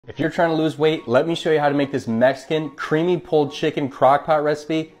If you're trying to lose weight, let me show you how to make this Mexican creamy pulled chicken crock pot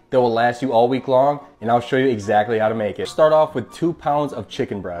recipe that will last you all week long, and I'll show you exactly how to make it. Start off with 2 pounds of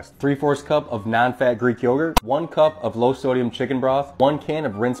chicken breast, 3/4 cup of non-fat Greek yogurt, 1 cup of low sodium chicken broth, 1 can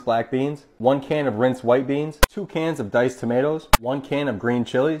of rinsed black beans, 1 can of rinsed white beans, 2 cans of diced tomatoes, 1 can of green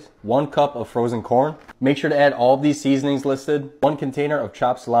chilies, 1 cup of frozen corn. Make sure to add all of these seasonings listed, 1 container of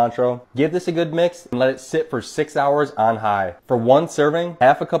chopped cilantro. Give this a good mix and let it sit for 6 hours on high. For 1 serving,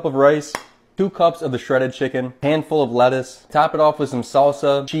 half a cup of rice, 2 cups of the shredded chicken, handful of lettuce. Top it off with some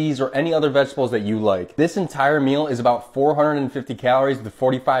salsa, cheese, or any other vegetables that you like. This entire meal is about 450 calories with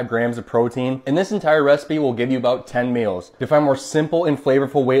 45 grams of protein, and this entire recipe will give you about 10 meals. To find more simple and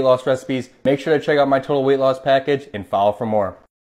flavorful weight loss recipes, make sure to check out my Total Weight Loss package and follow for more.